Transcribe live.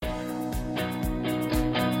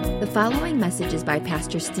following message is by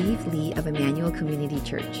Pastor Steve Lee of Emmanuel Community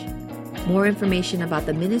Church. More information about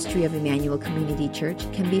the ministry of Emmanuel Community Church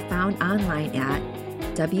can be found online at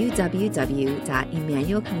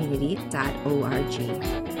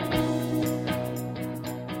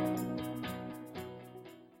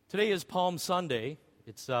www.emmanuelcommunity.org. Today is Palm Sunday.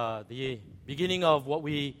 It's the beginning of what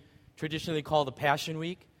we traditionally call the Passion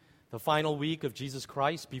Week, the final week of Jesus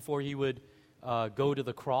Christ before he would go to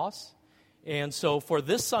the cross. And so for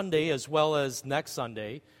this Sunday as well as next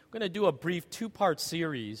Sunday, we're going to do a brief two-part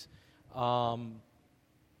series for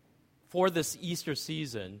this Easter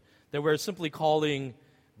season that we're simply calling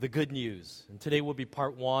The Good News. And today will be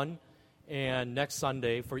part one, and next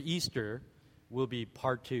Sunday for Easter will be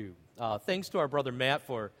part two. Thanks to our brother Matt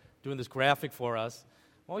for doing this graphic for us.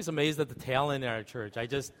 I'm always amazed at the talent in our church. I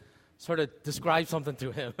just sort of described something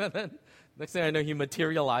to him, and then next thing I know, he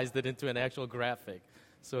materialized it into an actual graphic.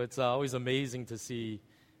 So it's always amazing to see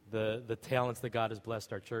the talents that God has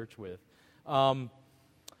blessed our church with. In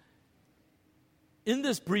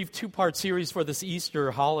this brief two-part series for this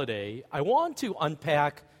Easter holiday, I want to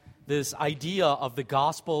unpack this idea of the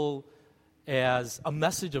gospel as a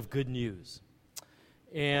message of good news.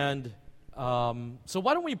 And so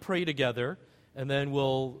why don't we pray together, and then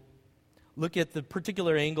we'll look at the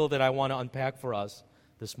particular angle that I want to unpack for us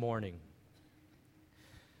this morning.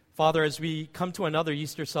 Father, as we come to another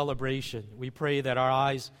Easter celebration, we pray that our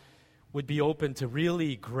eyes would be open to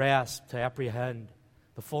really grasp, to apprehend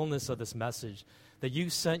the fullness of this message, that you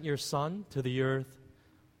sent your Son to the earth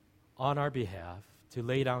on our behalf to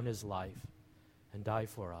lay down his life and die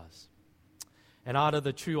for us. And out of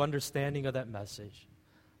the true understanding of that message,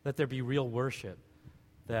 let there be real worship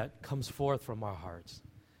that comes forth from our hearts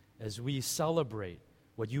as we celebrate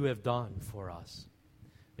what you have done for us.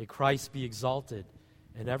 May Christ be exalted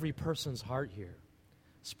in every person's heart here,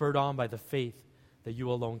 spurred on by the faith that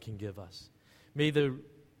you alone can give us. May the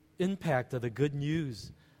impact of the good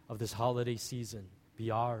news of this holiday season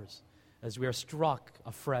be ours as we are struck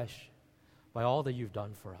afresh by all that you've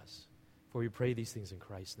done for us. For we pray these things in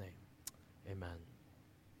Christ's name. Amen.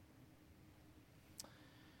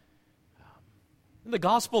 In the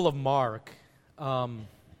Gospel of Mark,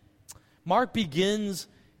 Mark begins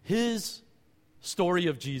his story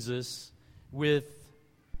of Jesus with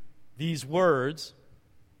these words,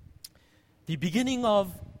 the beginning of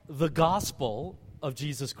the gospel of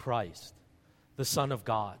Jesus Christ, the Son of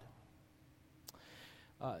God.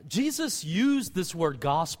 Jesus used this word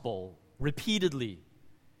gospel repeatedly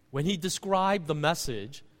when he described the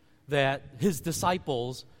message that his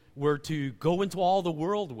disciples were to go into all the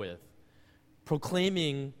world with,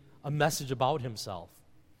 proclaiming a message about himself.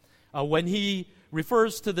 When he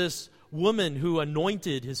refers to this woman who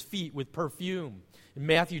anointed his feet with perfume, in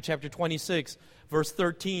Matthew chapter 26, verse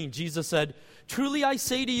 13, Jesus said, "Truly I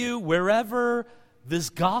say to you, wherever this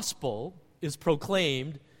gospel is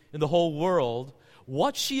proclaimed in the whole world,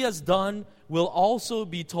 what she has done will also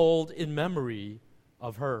be told in memory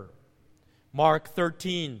of her." Mark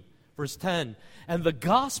 13, verse 10, "And the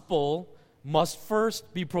gospel must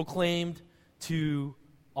first be proclaimed to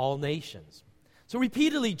all nations." So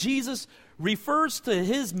repeatedly, Jesus refers to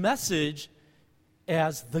his message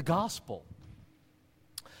as the gospel.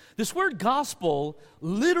 This word gospel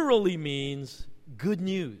literally means good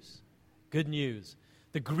news. Good news.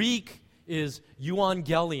 The Greek is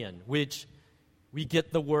euangelion, which we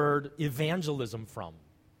get the word evangelism from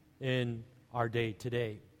in our day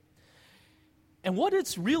today. And what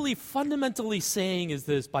it's really fundamentally saying is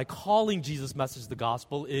this, by calling Jesus' message the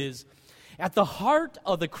gospel, is at the heart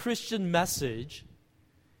of the Christian message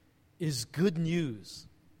is good news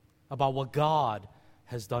about what God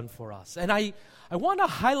has done for us. And I want to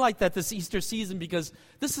highlight that this Easter season because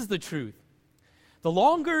this is the truth. The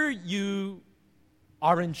longer you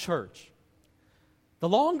are in church, the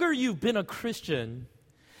longer you've been a Christian,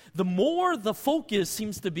 the more the focus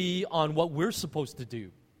seems to be on what we're supposed to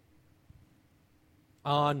do,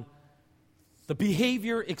 on the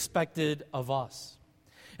behavior expected of us.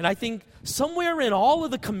 And I think somewhere in all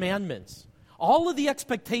of the commandments, all of the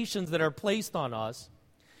expectations that are placed on us,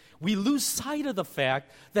 we lose sight of the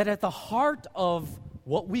fact that at the heart of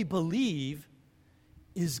what we believe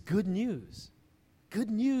is good news.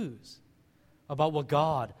 Good news about what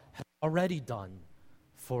God has already done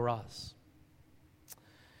for us.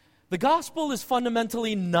 The gospel is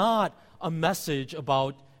fundamentally not a message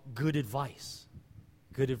about good advice.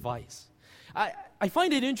 Good advice. I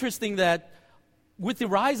find it interesting that with the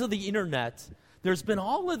rise of the internet, there's been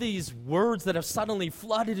all of these words that have suddenly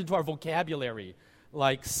flooded into our vocabulary,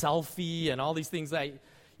 like selfie and all these things that,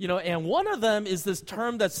 and one of them is this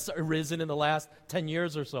term that's arisen in the last 10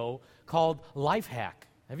 years or so called life hack.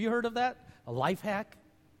 Have you heard of that? A life hack?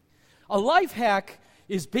 A life hack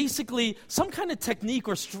is basically some kind of technique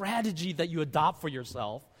or strategy that you adopt for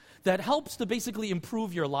yourself that helps to basically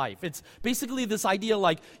improve your life. It's basically this idea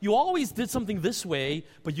like you always did something this way,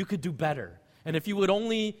 but you could do better. And if you would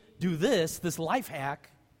only do this life hack,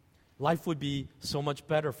 life would be so much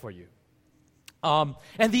better for you. And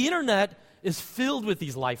the internet is filled with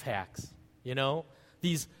these life hacks,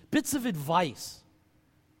 these bits of advice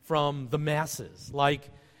from the masses. Like,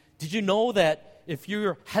 did you know that if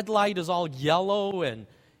your headlight is all yellow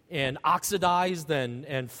and oxidized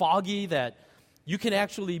and foggy, that you can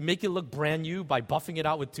actually make it look brand new by buffing it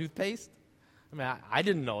out with toothpaste? I mean, I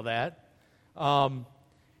didn't know that.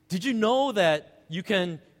 Did you know that you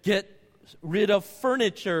can get rid of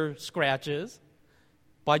furniture scratches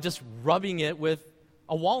by just rubbing it with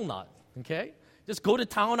a walnut, okay? Just go to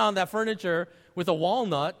town on that furniture with a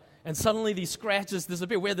walnut, and suddenly these scratches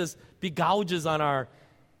disappear. We had this big gouges on our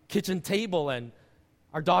kitchen table, and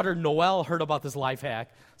our daughter Noelle heard about this life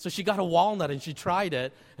hack, so she got a walnut and she tried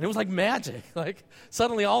it, and it was like magic. Like,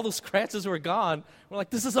 suddenly all the scratches were gone. We're like,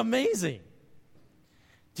 this is amazing.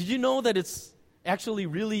 Did you know that it's actually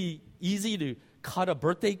really easy to cut a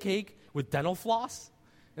birthday cake with dental floss?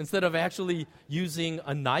 Instead of actually using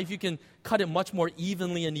a knife, you can cut it much more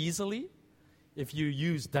evenly and easily if you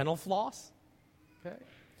use dental floss. Okay.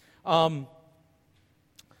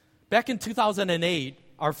 Back in 2008,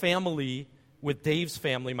 our family, with Dave's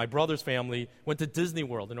family, my brother's family, went to Disney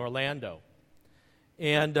World in Orlando.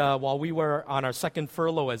 And while we were on our second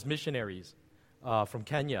furlough as missionaries from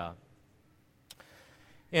Kenya.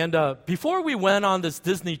 And before we went on this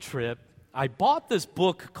Disney trip, I bought this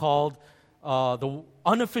book called The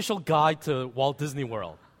Unofficial Guide to Walt Disney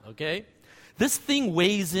World, okay? This thing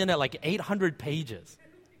weighs in at like 800 pages.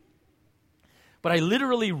 But I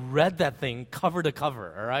literally read that thing cover to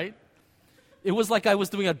cover, all right? It was like I was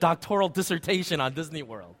doing a doctoral dissertation on Disney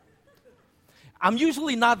World. I'm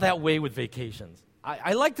usually not that way with vacations.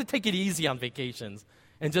 I like to take it easy on vacations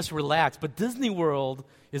and just relax, but Disney World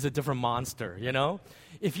is a different monster,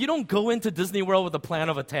 If you don't go into Disney World with a plan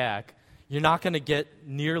of attack, you're not going to get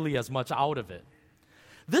nearly as much out of it.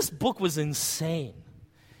 This book was insane.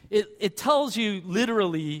 It tells you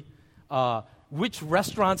literally which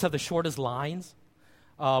restaurants have the shortest lines,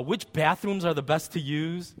 which bathrooms are the best to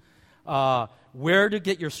use, where to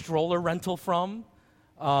get your stroller rental from.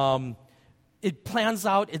 It plans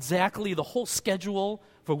out exactly the whole schedule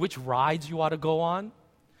for which rides you ought to go on.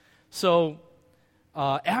 So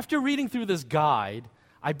after reading through this guide,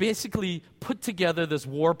 I basically put together this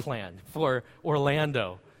war plan for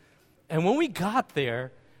Orlando. And when we got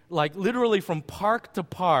there, like literally from park to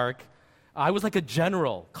park, I was like a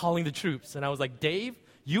general calling the troops. And I was like, Dave,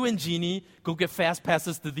 you and Jeannie go get fast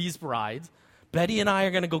passes to these rides. Betty and I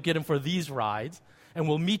are going to go get them for these rides. And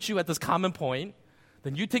we'll meet you at this common point.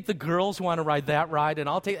 Then you take the girls who want to ride that ride,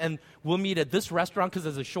 and we'll meet at this restaurant because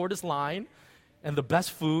there's the shortest line and the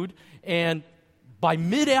best food. And by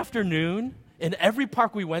mid-afternoon, in every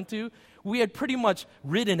park we went to, we had pretty much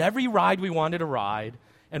ridden every ride we wanted to ride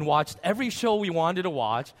and watched every show we wanted to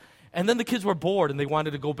watch. And then the kids were bored and they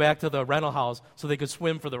wanted to go back to the rental house so they could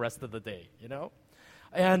swim for the rest of the day,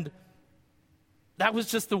 And that was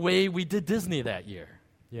just the way we did Disney that year,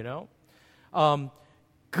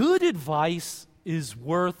 Good advice is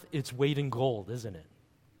worth its weight in gold, isn't it?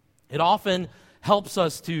 It often helps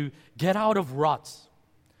us to get out of ruts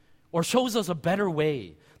or shows us a better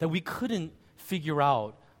way that we couldn't figure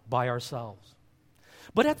out by ourselves.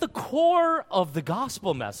 But at the core of the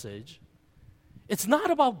gospel message, it's not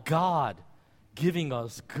about God giving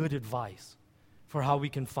us good advice for how we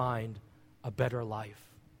can find a better life.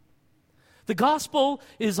 The gospel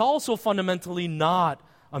is also fundamentally not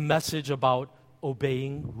a message about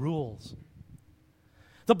obeying rules.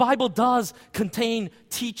 The Bible does contain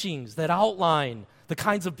teachings that outline the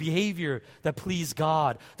kinds of behavior that please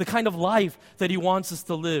God, the kind of life that He wants us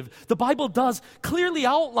to live. The Bible does clearly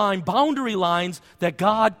outline boundary lines that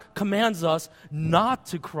God commands us not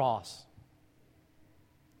to cross.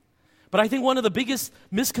 But I think one of the biggest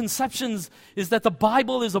misconceptions is that the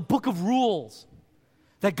Bible is a book of rules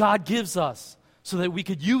that God gives us so that we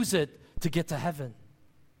could use it to get to heaven.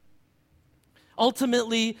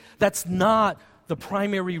 Ultimately, that's not the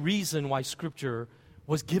primary reason why Scripture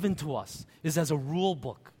was given to us, is as a rule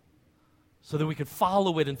book, so that we could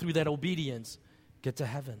follow it and through that obedience get to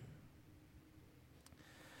heaven.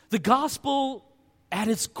 The gospel at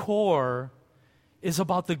its core is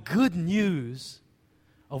about the good news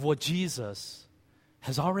of what Jesus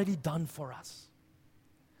has already done for us.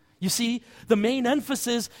 You see, the main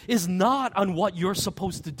emphasis is not on what you're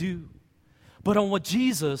supposed to do, but on what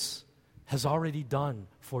Jesus has already done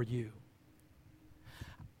for you.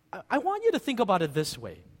 I want you to think about it this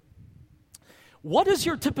way. What is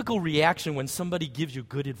your typical reaction when somebody gives you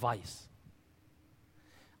good advice?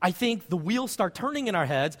 I think the wheels start turning in our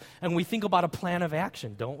heads and we think about a plan of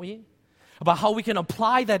action, don't we? About how we can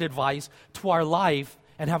apply that advice to our life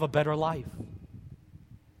and have a better life.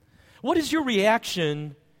 What is your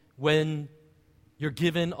reaction when you're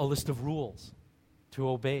given a list of rules to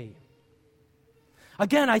obey?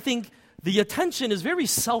 Again, I think the attention is very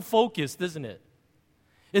self-focused, isn't it?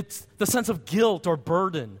 It's the sense of guilt or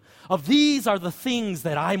burden of these are the things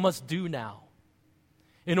that I must do now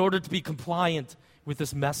in order to be compliant with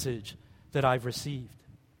this message that I've received.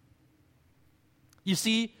 You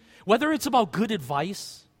see, whether it's about good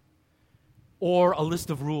advice or a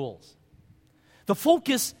list of rules, the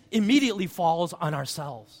focus immediately falls on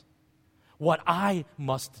ourselves, what I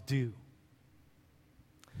must do.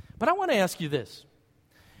 But I want to ask you this.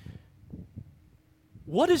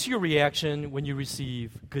 What is your reaction when you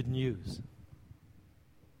receive good news?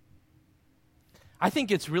 I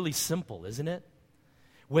think it's really simple, isn't it?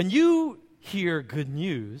 When you hear good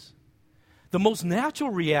news, the most natural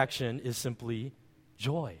reaction is simply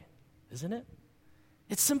joy, isn't it?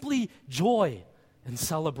 It's simply joy and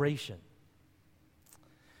celebration.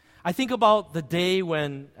 I think about the day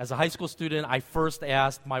when, as a high school student, I first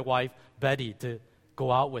asked my wife, Betty, to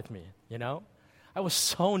go out with me, I was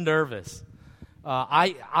so nervous.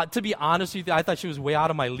 To be honest with you, I thought she was way out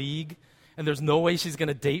of my league, and there's no way she's going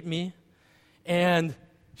to date me. And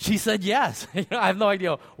she said yes. I have no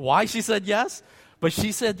idea why she said yes, but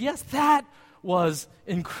she said yes. That was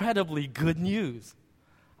incredibly good news.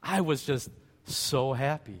 I was just so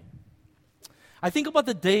happy. I think about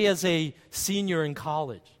the day as a senior in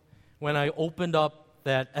college when I opened up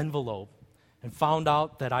that envelope and found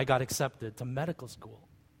out that I got accepted to medical school.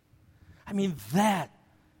 I mean, that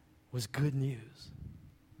was good news.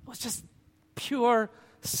 It was just pure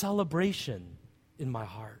celebration in my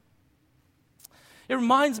heart. It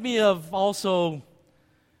reminds me of also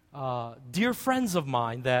dear friends of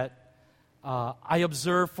mine that I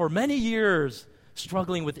observed for many years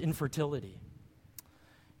struggling with infertility.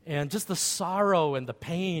 And just the sorrow and the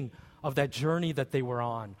pain of that journey that they were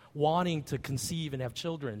on, wanting to conceive and have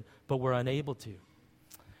children, but were unable to.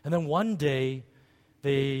 And then one day,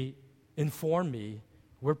 they informed me,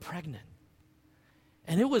 we're pregnant.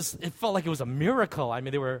 And it felt like it was a miracle. I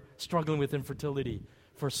mean, they were struggling with infertility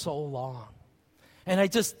for so long. And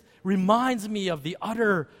it just reminds me of the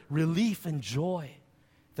utter relief and joy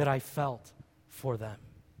that I felt for them.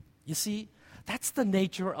 You see, that's the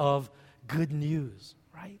nature of good news,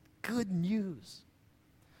 right? Good news.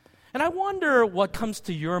 And I wonder what comes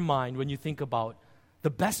to your mind when you think about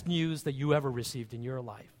the best news that you ever received in your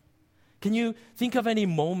life. Can you think of any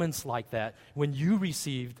moments like that when you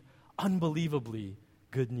received unbelievably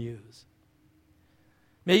good news?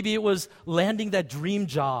 Maybe it was landing that dream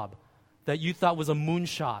job that you thought was a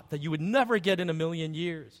moonshot, that you would never get in a million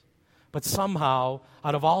years. But somehow,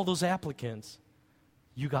 out of all those applicants,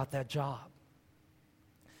 you got that job.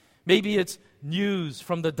 Maybe it's news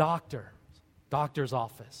from the doctor's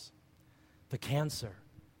office. The cancer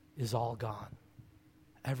is all gone.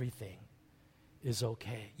 Everything is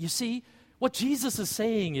okay. You see, what Jesus is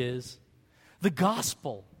saying is the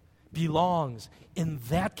gospel belongs in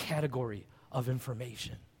that category of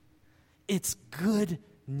information. It's good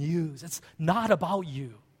news. It's not about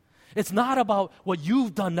you. It's not about what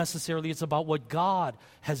you've done necessarily. It's about what God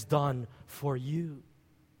has done for you.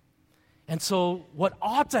 And so what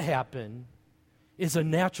ought to happen is a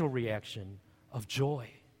natural reaction of joy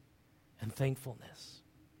and thankfulness.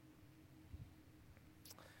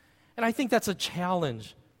 And I think that's a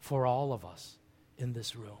challenge for all of us in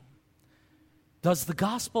this room. Does the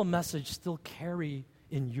gospel message still carry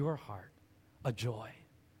in your heart a joy,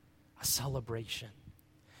 a celebration?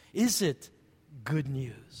 Is it good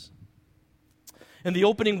news? In the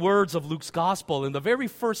opening words of Luke's gospel, in the very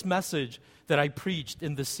first message that I preached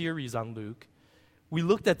in this series on Luke, we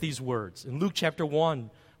looked at these words in Luke chapter 1,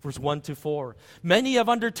 verse 1 to 4. Many have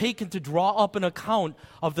undertaken to draw up an account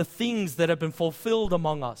of the things that have been fulfilled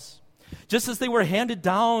among us, just as they were handed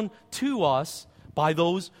down to us by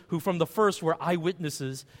those who from the first were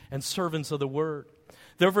eyewitnesses and servants of the word.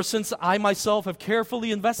 Therefore, since I myself have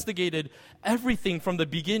carefully investigated everything from the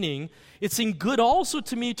beginning, it seemed good also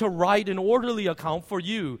to me to write an orderly account for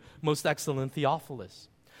you, most excellent Theophilus,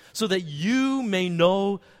 so that you may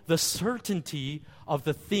know the certainty of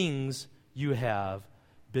the things you have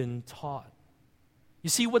been taught. You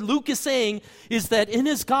see, what Luke is saying is that in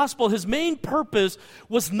his gospel, his main purpose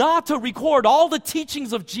was not to record all the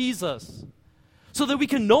teachings of Jesus, so that we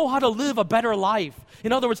can know how to live a better life.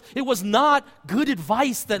 In other words, it was not good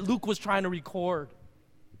advice that Luke was trying to record.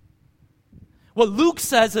 What Luke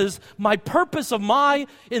says is, my purpose of my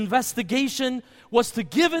investigation was to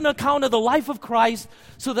give an account of the life of Christ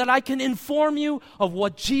so that I can inform you of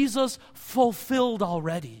what Jesus fulfilled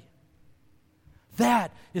already.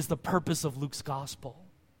 That is the purpose of Luke's gospel.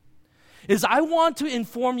 Is I want to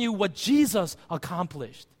inform you what Jesus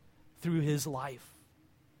accomplished through his life.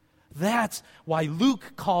 That's why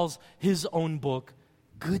Luke calls his own book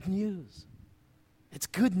good news. It's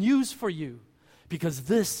good news for you because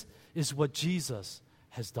this is what Jesus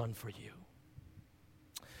has done for you.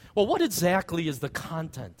 Well, what exactly is the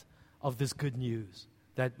content of this good news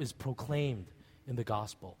that is proclaimed in the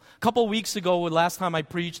gospel? A couple weeks ago, last time I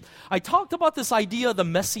preached, I talked about this idea of the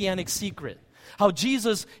messianic secret, how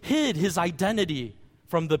Jesus hid his identity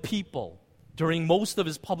from the people during most of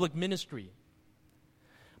his public ministry.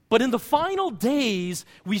 But in the final days,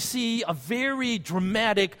 we see a very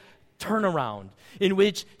dramatic turnaround in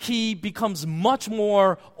which he becomes much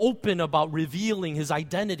more open about revealing his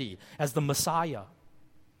identity as the Messiah.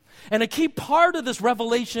 And a key part of this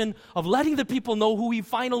revelation of letting the people know who he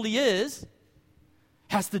finally is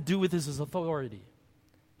has to do with his authority.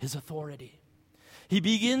 His authority. He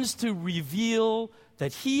begins to reveal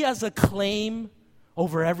that he has a claim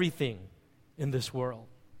over everything in this world.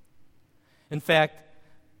 In fact,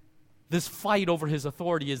 this fight over his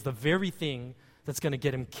authority is the very thing that's going to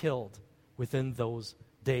get him killed within those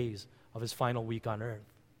days of his final week on earth.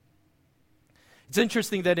 It's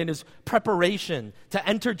interesting that in his preparation to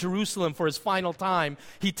enter Jerusalem for his final time,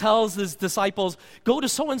 he tells his disciples, go to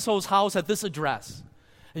so-and-so's house at this address,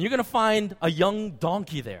 and you're going to find a young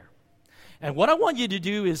donkey there. And what I want you to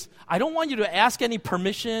do is, I don't want you to ask any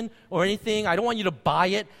permission or anything. I don't want you to buy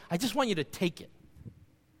it. I just want you to take it.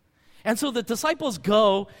 And so the disciples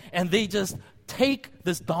go, and they just take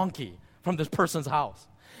this donkey from this person's house.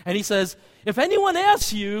 And he says, if anyone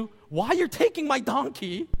asks you why you're taking my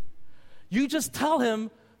donkey, you just tell him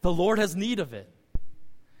the Lord has need of it.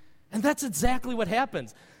 And that's exactly what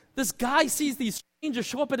happens. This guy sees these strangers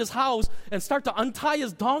show up at his house and start to untie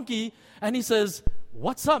his donkey, and he says,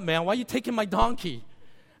 what's up, man? Why are you taking my donkey?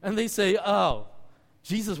 And they say, oh,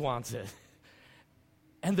 Jesus wants it.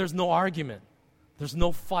 And there's no argument. There's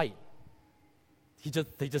no fight.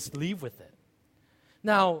 They just leave with it.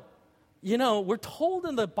 Now, we're told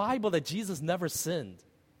in the Bible that Jesus never sinned.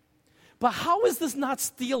 But how is this not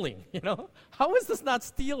stealing? How is this not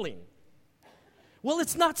stealing? Well,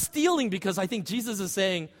 it's not stealing because I think Jesus is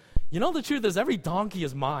saying, the truth is every donkey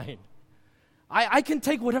is mine. I can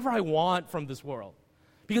take whatever I want from this world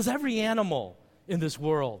because every animal in this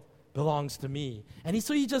world belongs to me. And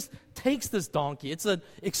so he just takes this donkey. It's an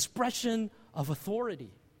expression of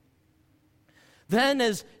authority. Then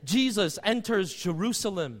as Jesus enters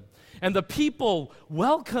Jerusalem and the people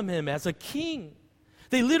welcome him as a king,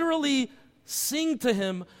 they literally sing to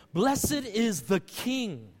him, blessed is the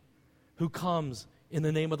King who comes in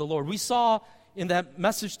the name of the Lord. We saw in that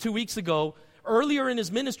message 2 weeks ago, earlier in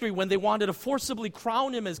his ministry when they wanted to forcibly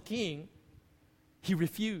crown him as king, he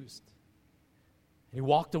refused. He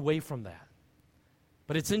walked away from that.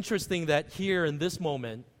 But it's interesting that here in this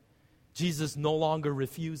moment, Jesus no longer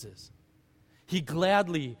refuses. He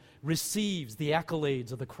gladly receives the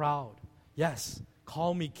accolades of the crowd. Yes,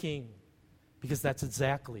 call me king, because that's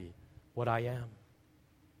exactly what I am.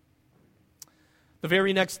 The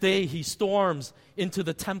very next day, he storms into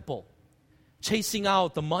the temple, chasing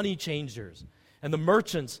out the money changers and the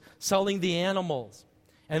merchants selling the animals.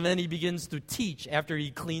 And then he begins to teach after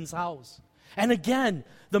he cleans house. And again,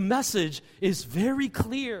 the message is very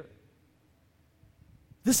clear.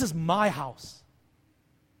 This is my house.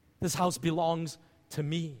 This house belongs to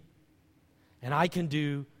me. And I can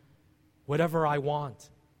do whatever I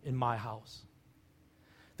want in my house.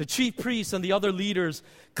 The chief priests and the other leaders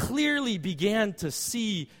clearly began to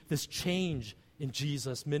see this change in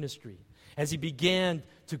Jesus' ministry as he began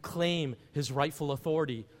to claim his rightful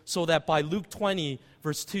authority, so that by Luke 20,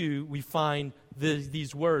 verse 2, we find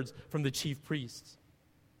these words from the chief priests.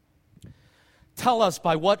 Tell us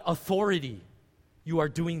by what authority you are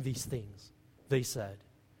doing these things, they said.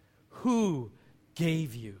 Who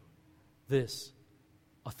gave you this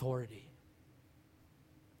authority?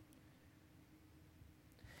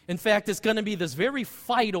 In fact, it's going to be this very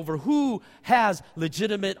fight over who has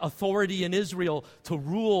legitimate authority in Israel to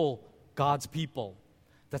rule God's people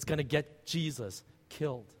that's going to get Jesus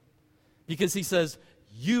killed. Because he says,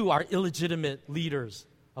 you are illegitimate leaders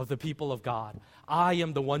of the people of God. I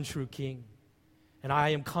am the one true king. And I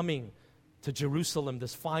am coming to Jerusalem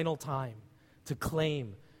this final time to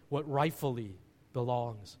claim what rightfully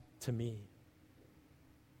belongs to me.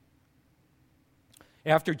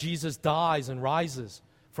 after Jesus dies and rises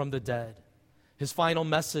from the dead. His final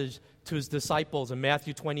message to his disciples in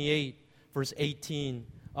Matthew 28, verse 18,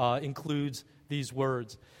 includes these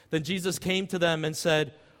words. Then Jesus came to them and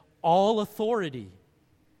said, "All authority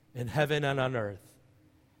in heaven and on earth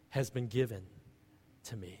has been given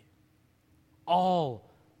to me." All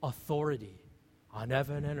authority on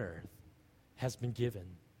heaven and earth has been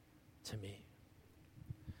given to me.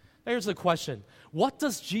 Here's the question. What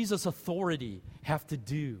does Jesus' authority have to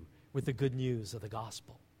do with the good news of the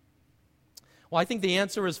gospel? Well, I think the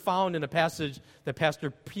answer is found in a passage that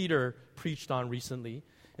Pastor Peter preached on recently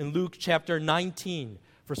in Luke chapter 19,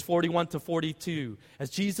 verse 41 to 42. As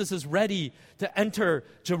Jesus is ready to enter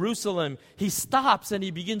Jerusalem, he stops and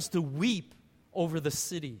he begins to weep over the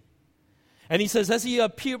city. And he says, as he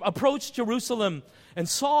approached Jerusalem and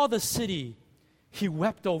saw the city, he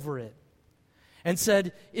wept over it and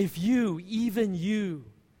said, "If you, even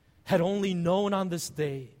you, had only known on this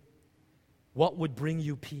day what would bring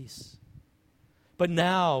you peace. But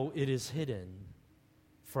now it is hidden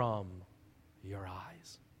from your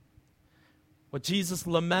eyes." What Jesus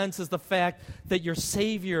laments is the fact that your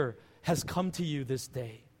Savior has come to you this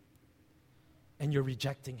day, and you're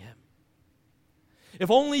rejecting him. If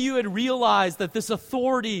only you had realized that this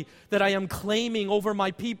authority that I am claiming over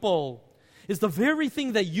my people is the very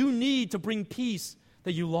thing that you need to bring peace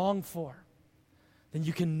that you long for, then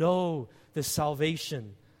you can know this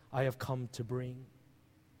salvation I have come to bring.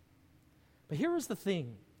 But here is the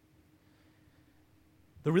thing.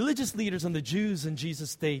 The religious leaders and the Jews in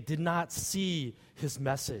Jesus' day did not see his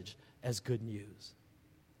message as good news.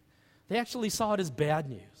 They actually saw it as bad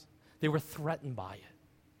news. They were threatened by it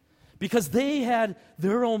because they had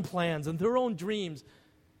their own plans and their own dreams,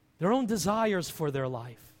 their own desires for their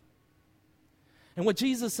life. And what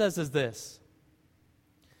Jesus says is this: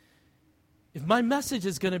 if my message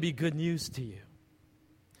is going to be good news to you,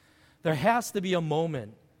 there has to be a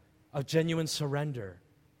moment of genuine surrender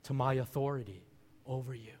to my authority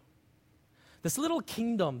over you. This little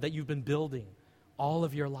kingdom that you've been building all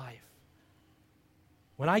of your life,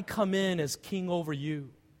 when I come in as king over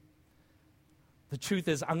you, the truth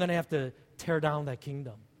is I'm going to have to tear down that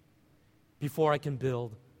kingdom before I can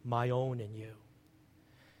build my own in you.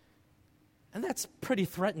 And that's pretty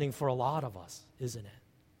threatening for a lot of us, isn't it?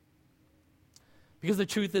 Because the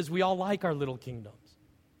truth is we all like our little kingdoms.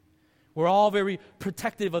 We're all very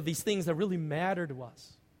protective of these things that really matter to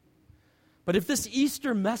us. But if this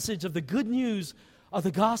Easter message of the good news of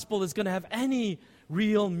the gospel is going to have any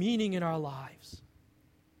real meaning in our lives,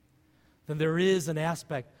 then there is an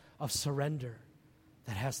aspect of surrender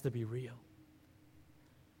that has to be real.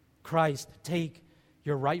 Christ, take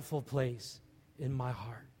your rightful place in my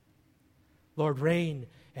heart. Lord, reign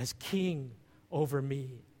as king over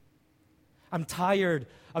me. I'm tired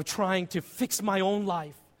of trying to fix my own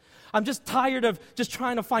life. I'm just tired of just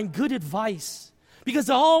trying to find good advice, because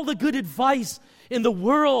all the good advice in the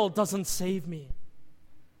world doesn't save me,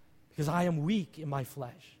 because I am weak in my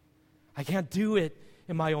flesh. I can't do it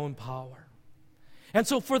in my own power. And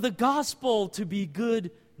so for the gospel to be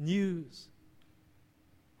good news,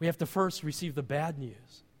 we have to first receive the bad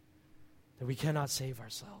news that we cannot save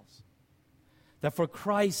ourselves. That for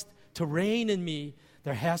Christ to reign in me,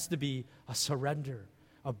 there has to be a surrender,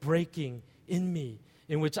 a breaking in me,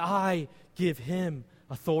 in which I give him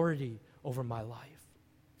authority over my life.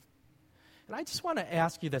 And I just want to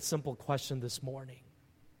ask you that simple question this morning.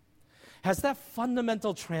 Has that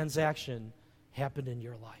fundamental transaction happened in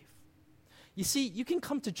your life? You see, you can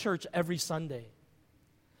come to church every Sunday.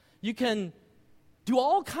 You can do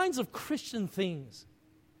all kinds of Christian things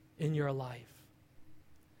in your life.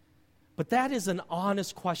 But that is an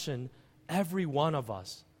honest question every one of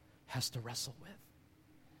us has to wrestle with.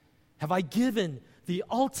 Have I given the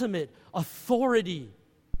ultimate authority,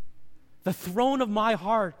 the throne of my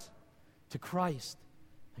heart, to Christ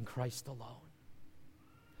and Christ alone,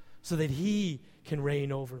 so that he can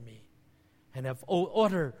reign over me and have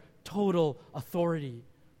utter, total authority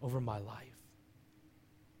over my life?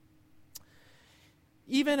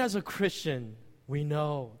 Even as a Christian, we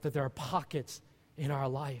know that there are pockets in our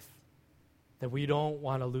life that we don't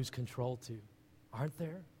want to lose control to, aren't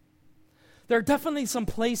there? There are definitely some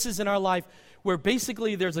places in our life where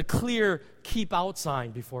basically there's a clear keep out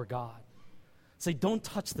sign before God. Say, don't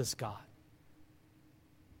touch this, God.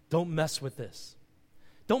 Don't mess with this.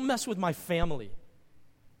 Don't mess with my family.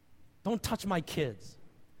 Don't touch my kids.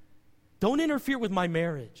 Don't interfere with my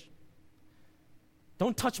marriage.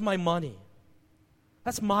 Don't touch my money.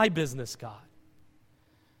 That's my business, God.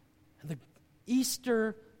 And the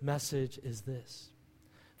Easter message is this: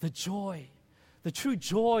 the joy, the true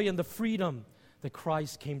joy and the freedom that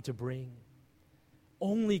Christ came to bring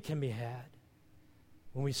only can be had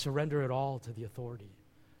when we surrender it all to the authority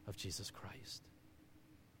of Jesus Christ.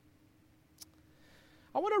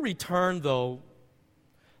 I want to return, though,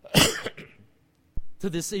 to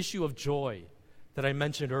this issue of joy that I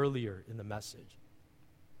mentioned earlier in the message.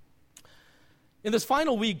 In this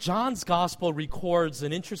final week, John's gospel records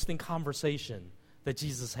an interesting conversation that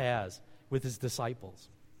Jesus has with his disciples.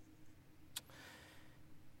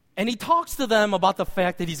 And he talks to them about the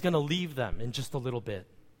fact that he's going to leave them in just a little bit.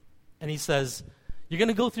 And he says, you're going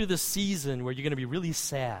to go through this season where you're going to be really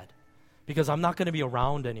sad because I'm not going to be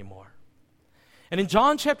around anymore. And in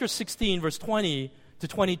John chapter 16, verse 20 to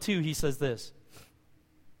 22, he says this,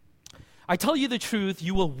 I tell you the truth,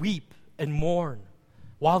 you will weep and mourn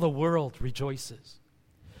while the world rejoices.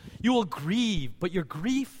 You will grieve, but your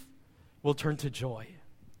grief will turn to joy.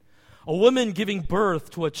 A woman giving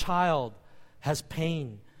birth to a child has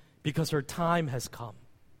pain because her time has come.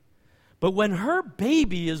 But when her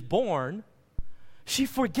baby is born, she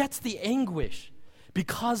forgets the anguish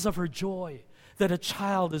because of her joy that a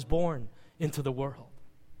child is born into the world.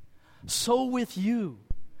 So with you,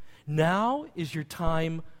 now is your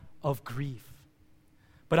time of grief.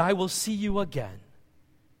 But I will see you again,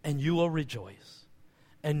 and you will rejoice,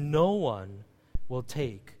 and no one will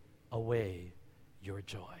take away your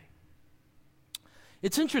joy.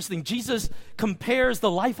 It's interesting. Jesus compares the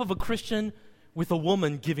life of a Christian with a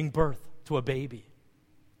woman giving birth to a baby.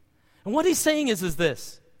 And what he's saying is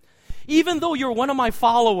this. Even though you're one of my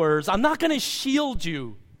followers, I'm not going to shield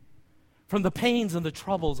you from the pains and the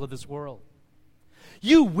troubles of this world.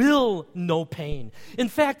 You will know pain. In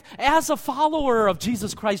fact, as a follower of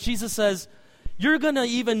Jesus Christ, Jesus says, you're going to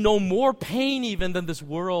even know more pain even than this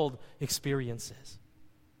world experiences.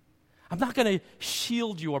 I'm not going to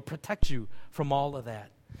shield you or protect you from all of that.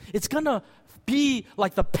 It's going to be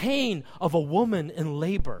like the pain of a woman in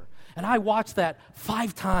labor. And I watched that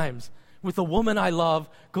 5 times with the woman I love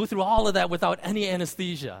go through all of that without any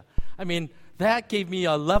anesthesia. I mean, that gave me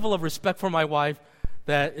a level of respect for my wife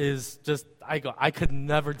that is just, I could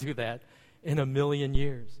never do that in a million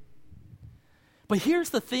years. But here's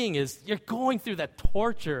the thing is, you're going through that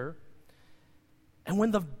torture, and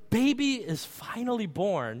when the baby is finally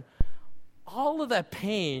born, all of that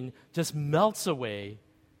pain just melts away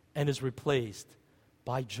and is replaced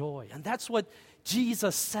by joy. And that's what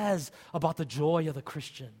Jesus says about the joy of the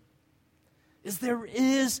Christian. Is there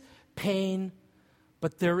is pain,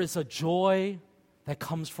 but there is a joy that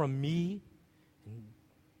comes from me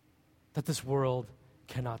that this world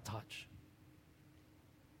cannot touch.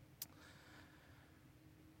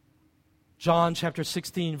 John chapter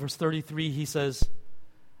 16, verse 33, he says,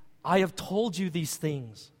 I have told you these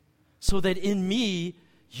things so that in me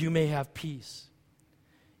you may have peace.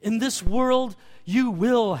 In this world you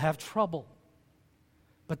will have trouble,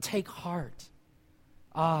 but take heart.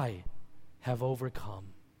 I have overcome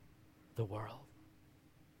the world.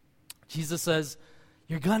 Jesus says,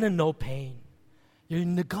 you're going to know pain.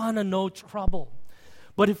 You're going to know trouble.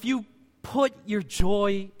 But if you put your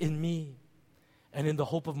joy in me and in the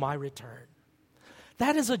hope of my return,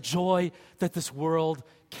 that is a joy that this world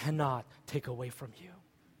cannot take away from you.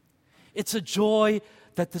 It's a joy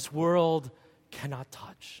that this world cannot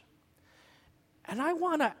touch. And I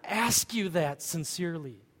want to ask you that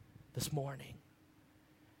sincerely this morning.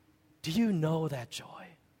 Do you know that joy?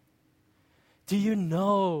 Do you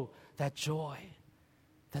know that joy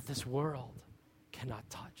that this world cannot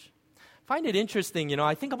touch? I find it interesting,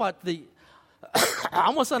 I think about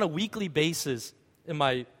almost on a weekly basis in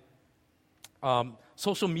my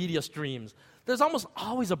social media streams, there's almost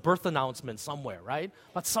always a birth announcement somewhere, right?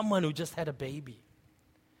 About someone who just had a baby.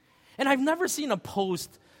 And I've never seen a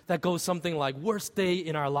post that goes something like, worst day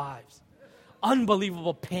in our lives.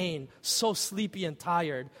 Unbelievable pain, so sleepy and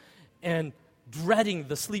tired, and dreading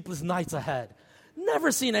the sleepless nights ahead.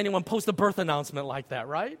 Never seen anyone post a birth announcement like that,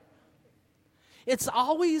 right? It's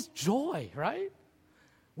always joy, right?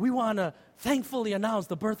 We want to thankfully announce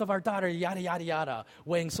the birth of our daughter, yada, yada, yada,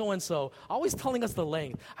 weighing so-and-so, always telling us the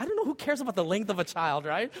length. I don't know who cares about the length of a child,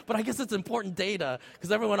 right? But I guess it's important data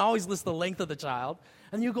because everyone always lists the length of the child.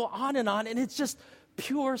 And you go on, and it's just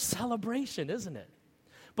pure celebration, isn't it?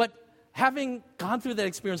 But having gone through that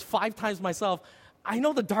experience 5 times myself, I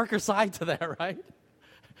know the darker side to that, right?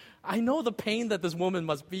 I know the pain that this woman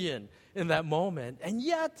must be in that moment. And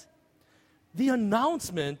yet, the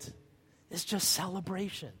announcement is just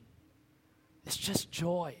celebration. It's just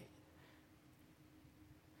joy.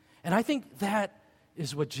 And I think that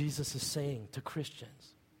is what Jesus is saying to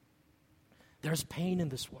Christians. There's pain in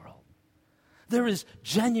this world. There is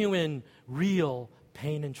genuine, real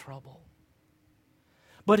pain and trouble.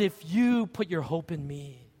 But if you put your hope in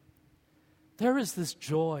me, There is this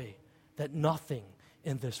joy that nothing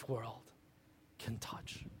in this world can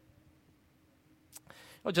touch.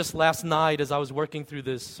 Just last night, as I was working through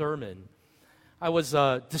this sermon, I was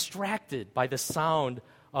distracted by the sound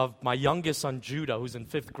of my youngest son, Judah, who's in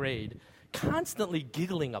 5th grade, constantly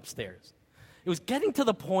giggling upstairs. It was getting to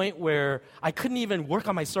the point where I couldn't even work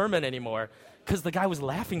on my sermon anymore because the guy was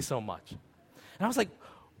laughing so much. And I was like,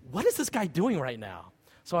 what is this guy doing right now?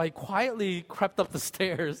 So I quietly crept up the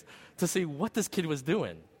stairs to see what this kid was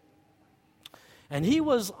doing. And he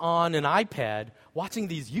was on an iPad watching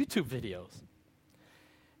these YouTube videos.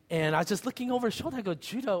 And I was just looking over his shoulder. I go,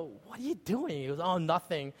 Judah, what are you doing? He goes, oh,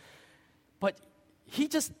 nothing. But he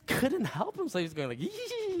just couldn't help himself. He was going like, yee,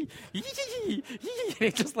 yee, yee,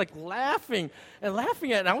 yee, just like laughing and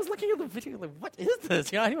laughing at it. And I was looking at the video like, what is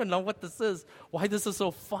this? I don't even know what this is, why this is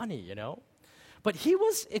so funny, But he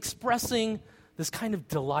was expressing this kind of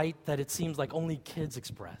delight that it seems like only kids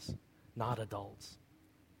express, not adults.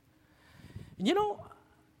 And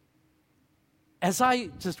as I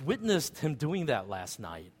just witnessed him doing that last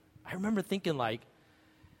night, I remember thinking I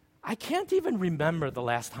can't even remember the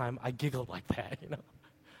last time I giggled like that,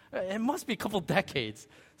 It must be a couple decades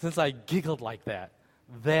since I giggled like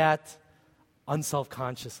that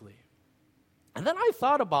unselfconsciously. And then I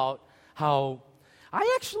thought about how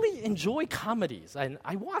I actually enjoy comedies, and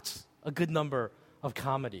I watch a good number of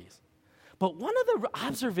comedies. But one of the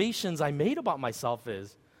observations I made about myself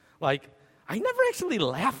is, I never actually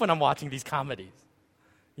laugh when I'm watching these comedies,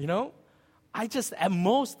 at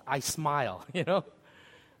most, I smile,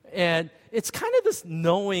 And it's kind of this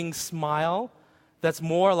knowing smile that's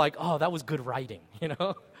more like, oh, that was good writing,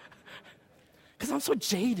 Because I'm so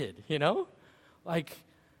jaded,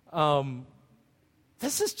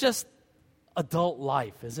 This is just adult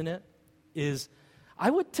life, isn't it? I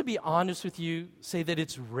would, to be honest with you, say that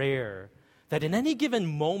it's rare that in any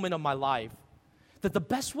given moment of my life, that the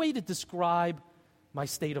best way to describe my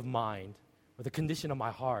state of mind or the condition of my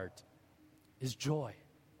heart is joy.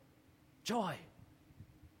 Joy.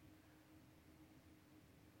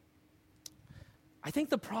 I think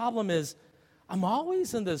the problem is I'm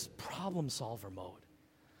always in this problem solver mode.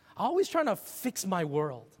 I'm always trying to fix my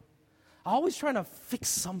world. I'm always trying to fix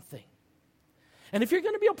something. And if you're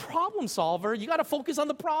going to be a problem solver, you got to focus on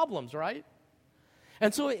the problems, right?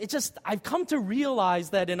 And so I've come to realize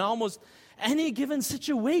that in almost any given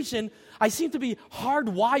situation, I seem to be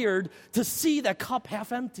hardwired to see that cup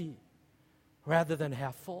half empty rather than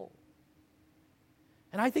half full.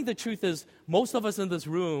 And I think the truth is, most of us in this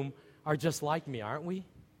room are just like me, aren't we?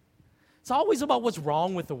 It's always about what's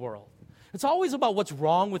wrong with the world. It's always about what's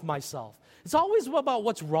wrong with myself. It's always about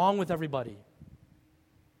what's wrong with everybody.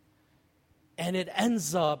 And it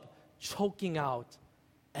ends up choking out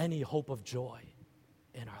any hope of joy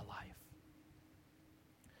in our life.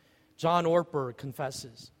 John Ortberg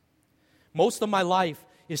confesses, most of my life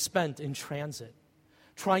is spent in transit,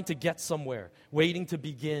 trying to get somewhere, waiting to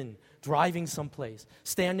begin, driving someplace,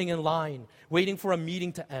 standing in line, waiting for a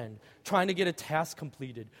meeting to end, trying to get a task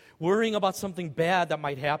completed, worrying about something bad that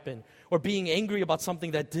might happen, or being angry about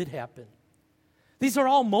something that did happen. These are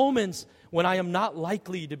all moments when I am not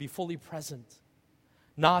likely to be fully present,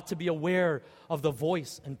 not to be aware of the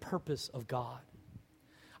voice and purpose of God.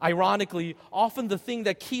 Ironically, often the thing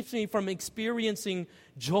that keeps me from experiencing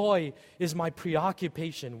joy is my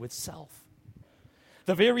preoccupation with self.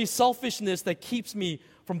 The very selfishness that keeps me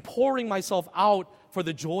from pouring myself out for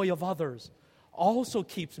the joy of others also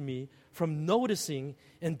keeps me from noticing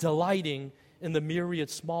and delighting in the myriad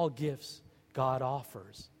small gifts God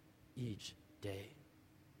offers each day.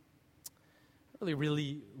 I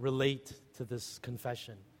really relate to this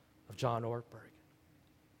confession of John Ortberg.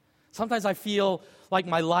 Sometimes I feel like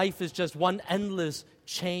my life is just one endless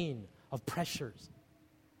chain of pressures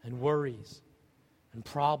and worries and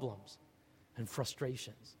problems and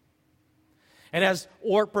frustrations. And as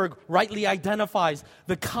Ortberg rightly identifies,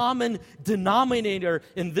 the common denominator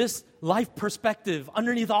in this life perspective,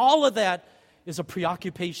 underneath all of that, is a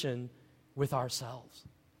preoccupation with ourselves.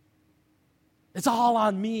 It's all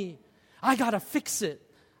on me. I got to fix it.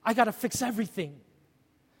 I got to fix everything.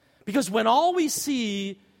 Because when all we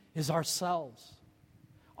see is ourselves,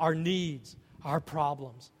 our needs, our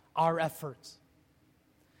problems, our efforts,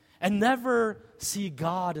 and never see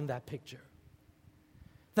God in that picture,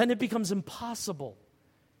 then it becomes impossible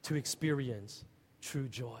to experience true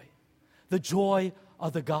joy. The joy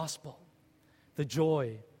of the gospel, the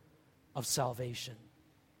joy of salvation.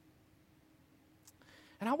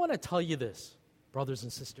 And I want to tell you this, brothers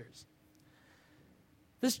and sisters.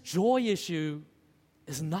 This joy issue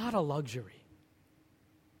is not a luxury.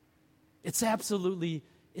 It's absolutely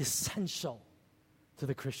essential to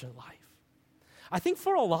the Christian life. I think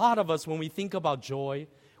for a lot of us, when we think about joy,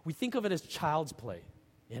 we think of it as child's play,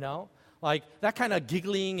 Like that kind of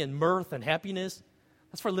giggling and mirth and happiness,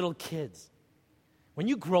 that's for little kids. When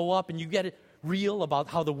you grow up and you get it real about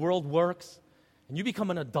how the world works and you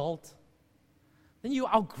become an adult, then you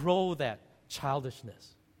outgrow that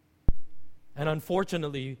childishness. And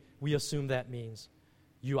unfortunately, we assume that means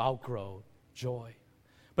you outgrow joy.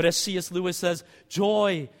 But as C.S. Lewis says,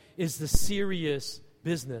 joy is the serious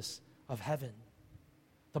business of heaven.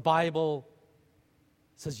 The Bible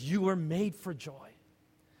says you were made for joy.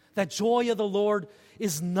 That joy of the Lord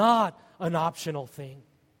is not an optional thing.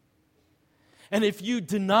 And if you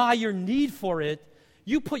deny your need for it,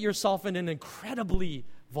 you put yourself in an incredibly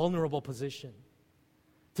vulnerable position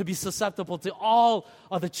to be susceptible to all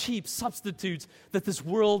of the cheap substitutes that this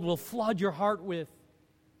world will flood your heart with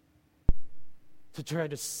to try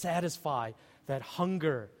to satisfy that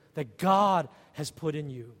hunger that God has put in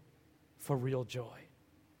you for real joy.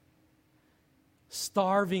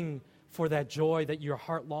 Starving for that joy that your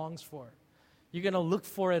heart longs for. You're going to look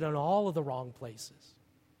for it in all of the wrong places.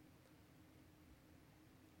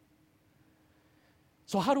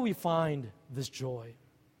 So how do we find this joy?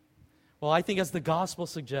 Well, I think as the gospel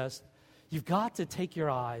suggests, you've got to take your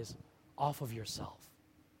eyes off of yourself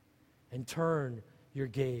and turn your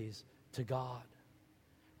gaze to God,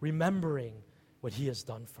 remembering what He has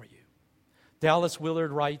done for you. Dallas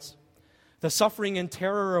Willard writes, "The suffering and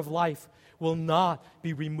terror of life will not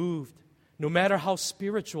be removed, no matter how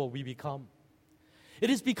spiritual we become. It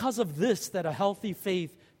is because of this that a healthy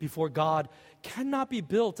faith before God cannot be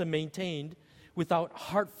built and maintained without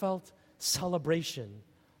heartfelt celebration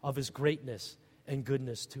of His greatness and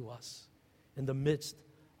goodness to us in the midst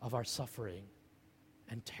of our suffering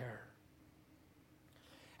and terror."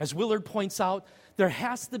 As Willard points out, there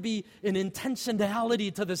has to be an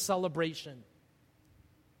intentionality to this celebration.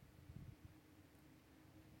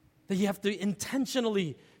 That you have to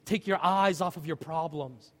intentionally take your eyes off of your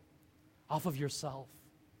problems, off of yourself,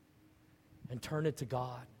 and turn it to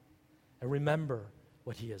God and remember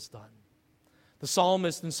what He has done. The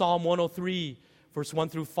psalmist in Psalm 103, verse 1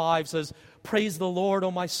 through 5 says, "Praise the Lord, O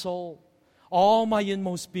my soul. All my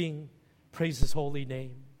inmost being, praise His holy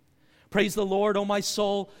name. Praise the Lord, O my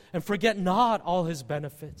soul, and forget not all His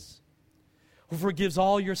benefits, who forgives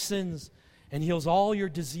all your sins and heals all your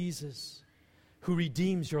diseases, who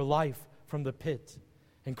redeems your life from the pit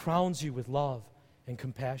and crowns you with love and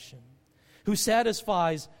compassion, who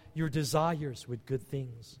satisfies your desires with good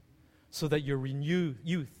things, so that your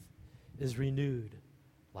youth is renewed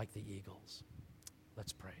like the eagles."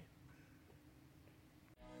 Let's pray.